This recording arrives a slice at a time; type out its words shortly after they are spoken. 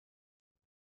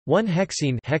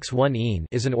1-hexene hex-1-ene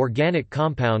is an organic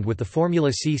compound with the formula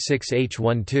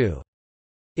C6H12.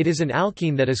 It is an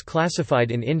alkene that is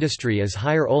classified in industry as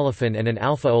higher olefin and an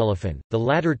alpha olefin, the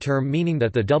latter term meaning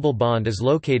that the double bond is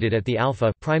located at the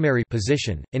alpha primary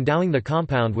position, endowing the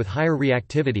compound with higher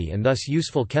reactivity and thus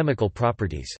useful chemical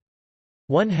properties.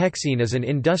 1-hexene is an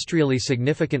industrially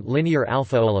significant linear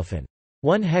alpha olefin.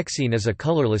 1-hexene is a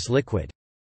colorless liquid.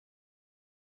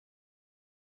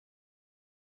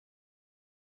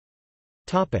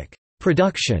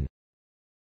 Production.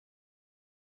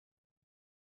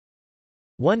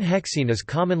 1-hexene is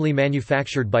commonly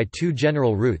manufactured by two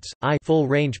general routes,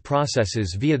 full-range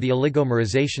processes via the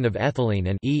oligomerization of ethylene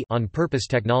and on-purpose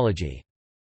technology.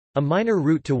 A minor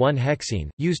route to 1-hexene,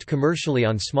 used commercially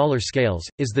on smaller scales,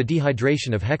 is the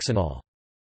dehydration of hexanol.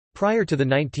 Prior to the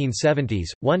 1970s,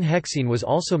 1-hexene was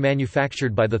also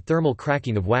manufactured by the thermal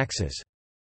cracking of waxes.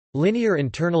 Linear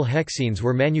internal hexenes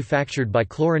were manufactured by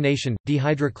chlorination,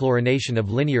 dehydrochlorination of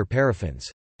linear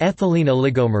paraffins. Ethylene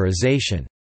oligomerization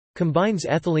combines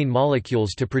ethylene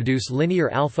molecules to produce linear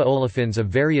alpha olefins of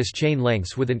various chain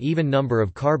lengths with an even number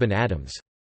of carbon atoms.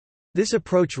 This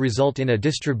approach result in a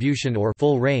distribution or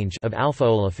full range of alpha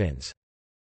olefins.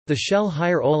 The Shell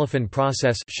higher olefin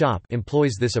process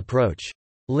employs this approach.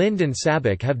 Lind and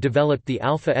Sabik have developed the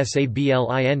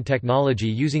alpha-sablin technology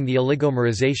using the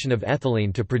oligomerization of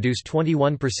ethylene to produce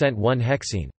 21%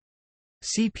 1-hexene.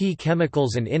 CP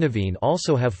Chemicals and Innovine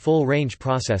also have full-range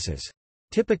processes.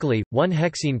 Typically,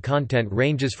 1-hexene content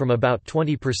ranges from about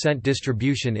 20%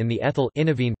 distribution in the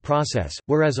ethyl-Innovine process,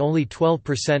 whereas only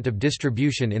 12% of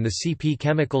distribution in the CP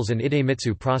Chemicals and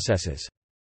Idemitsu processes.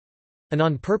 An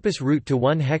on-purpose route to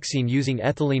 1-hexene using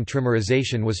ethylene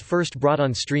trimerization was first brought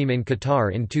on stream in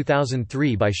Qatar in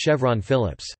 2003 by Chevron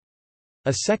Phillips.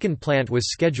 A second plant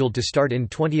was scheduled to start in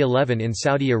 2011 in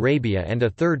Saudi Arabia and a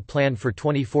third planned for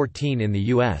 2014 in the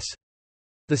U.S.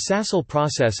 The Sasol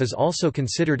process is also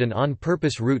considered an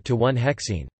on-purpose route to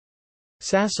 1-hexene.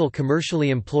 Sasol commercially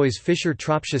employs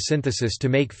Fischer-Tropsch synthesis to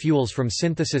make fuels from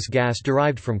synthesis gas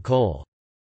derived from coal.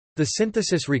 The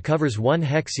synthesis recovers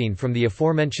 1-hexene from the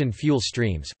aforementioned fuel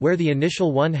streams, where the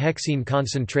initial 1-hexene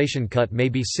concentration cut may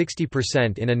be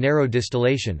 60% in a narrow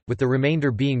distillation, with the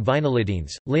remainder being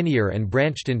vinylidines, linear and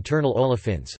branched internal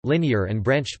olefins, linear and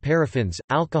branched paraffins,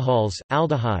 alcohols,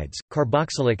 aldehydes,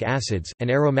 carboxylic acids,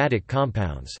 and aromatic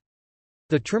compounds.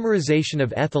 The trimerization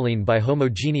of ethylene by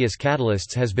homogeneous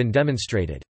catalysts has been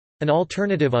demonstrated. An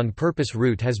alternative on-purpose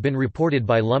route has been reported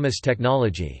by Lummus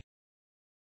Technology.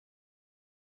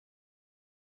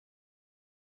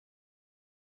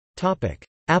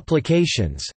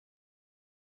 Applications.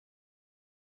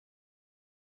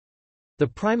 The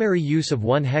primary use of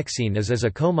 1-hexene is as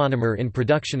a comonomer in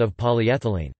production of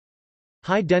polyethylene.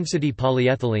 High-density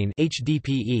polyethylene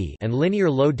 (HDPE) and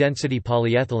linear low-density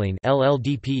polyethylene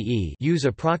 (LLDPE) use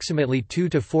approximately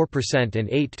 2–4% and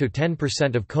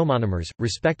 8–10% of comonomers,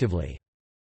 respectively.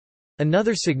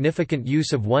 Another significant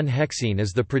use of 1-hexene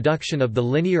is the production of the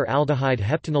linear aldehyde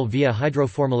heptanol via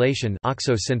hydroformylation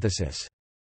oxo-synthesis.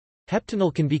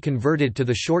 Heptanol can be converted to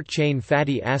the short-chain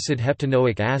fatty acid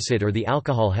heptanoic acid or the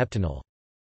alcohol heptanol.